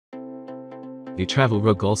A travel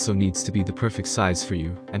rug also needs to be the perfect size for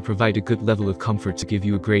you and provide a good level of comfort to give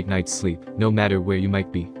you a great night's sleep, no matter where you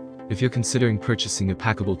might be. If you're considering purchasing a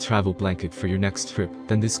packable travel blanket for your next trip,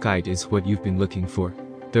 then this guide is what you've been looking for.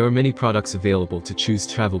 There are many products available to choose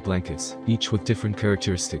travel blankets, each with different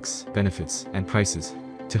characteristics, benefits, and prices.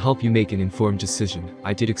 To help you make an informed decision,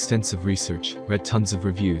 I did extensive research, read tons of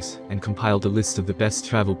reviews, and compiled a list of the best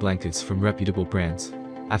travel blankets from reputable brands.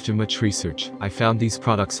 After much research, I found these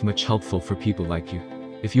products much helpful for people like you.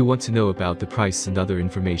 If you want to know about the price and other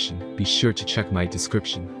information, be sure to check my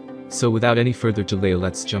description. So without any further delay,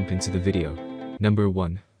 let's jump into the video. Number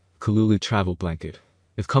 1. Kululu Travel Blanket.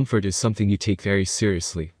 If comfort is something you take very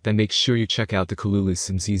seriously, then make sure you check out the Kululu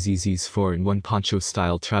SimZZZ's 4-in-1 poncho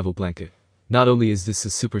style travel blanket. Not only is this a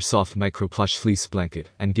super soft micro plush fleece blanket,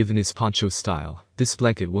 and given its poncho style, this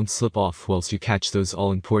blanket won't slip off whilst you catch those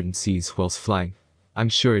all-important C's whilst flying. I'm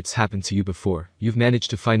sure it's happened to you before. You've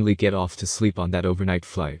managed to finally get off to sleep on that overnight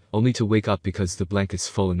flight, only to wake up because the blanket's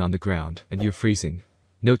fallen on the ground, and you're freezing.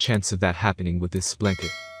 No chance of that happening with this blanket.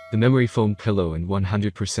 The memory foam pillow and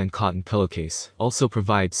 100% cotton pillowcase also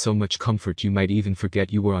provide so much comfort you might even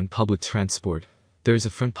forget you were on public transport. There's a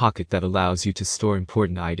front pocket that allows you to store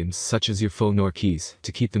important items such as your phone or keys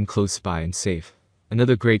to keep them close by and safe.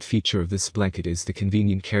 Another great feature of this blanket is the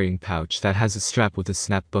convenient carrying pouch that has a strap with a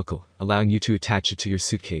snap buckle, allowing you to attach it to your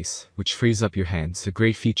suitcase, which frees up your hands, a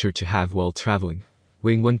great feature to have while traveling.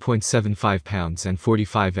 Weighing 1.75 pounds and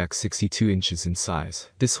 45 x 62 inches in size,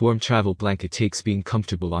 this warm travel blanket takes being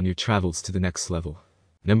comfortable on your travels to the next level.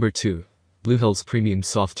 Number 2. Blue Hills Premium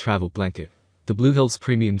Soft Travel Blanket. The Blue Hills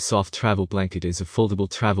Premium Soft Travel Blanket is a foldable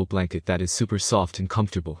travel blanket that is super soft and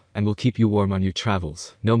comfortable, and will keep you warm on your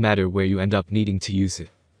travels, no matter where you end up needing to use it.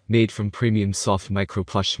 Made from premium soft micro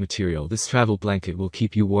plush material, this travel blanket will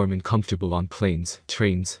keep you warm and comfortable on planes,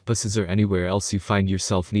 trains, buses, or anywhere else you find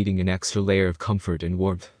yourself needing an extra layer of comfort and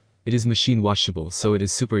warmth. It is machine washable, so it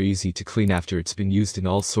is super easy to clean after it's been used in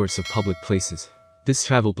all sorts of public places. This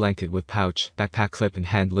travel blanket with pouch, backpack clip and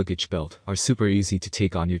hand luggage belt are super easy to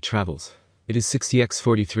take on your travels. It is 60 x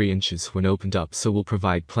 43 inches when opened up, so will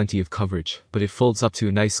provide plenty of coverage, but it folds up to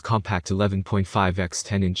a nice compact 11.5 x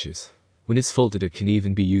 10 inches. When it's folded, it can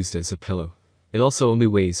even be used as a pillow. It also only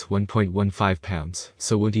weighs 1.15 pounds,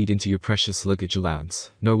 so won't eat into your precious luggage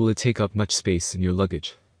allowance, nor will it take up much space in your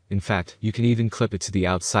luggage. In fact, you can even clip it to the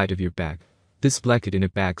outside of your bag. This blanket in a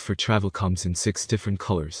bag for travel comes in 6 different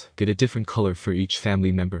colors. Get a different color for each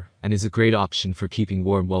family member, and is a great option for keeping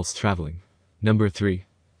warm whilst traveling. Number 3.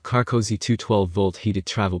 Carcozy 212-volt Heated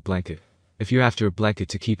Travel Blanket. If you're after a blanket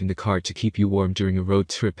to keep in the car to keep you warm during a road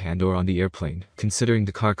trip and or on the airplane, considering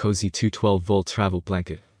the Carcozy 212-volt travel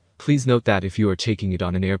blanket. Please note that if you are taking it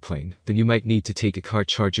on an airplane, then you might need to take a car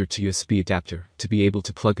charger to USB adapter to be able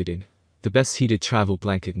to plug it in. The best heated travel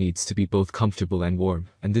blanket needs to be both comfortable and warm,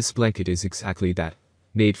 and this blanket is exactly that.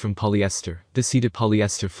 Made from polyester, this heated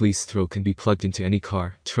polyester fleece throw can be plugged into any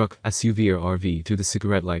car, truck, SUV or RV through the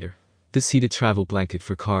cigarette lighter. This heated travel blanket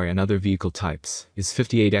for car and other vehicle types is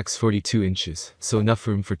 58 x 42 inches, so enough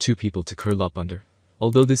room for 2 people to curl up under.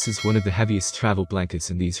 Although this is one of the heaviest travel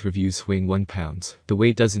blankets in these reviews, weighing 1 pound, the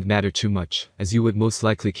weight doesn't matter too much, as you would most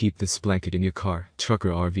likely keep this blanket in your car, truck or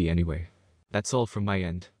RV anyway. That's all from my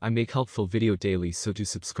end. I make helpful video daily, so do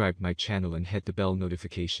subscribe my channel and hit the bell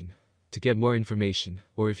notification. To get more information,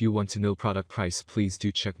 or if you want to know product price, please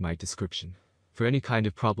do check my description. For any kind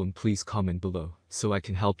of problem, please comment below, so I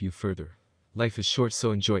can help you further. Life is short,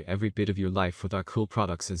 so enjoy every bit of your life with our cool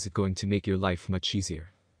products, as it's going to make your life much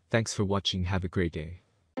easier. Thanks for watching, have a great day.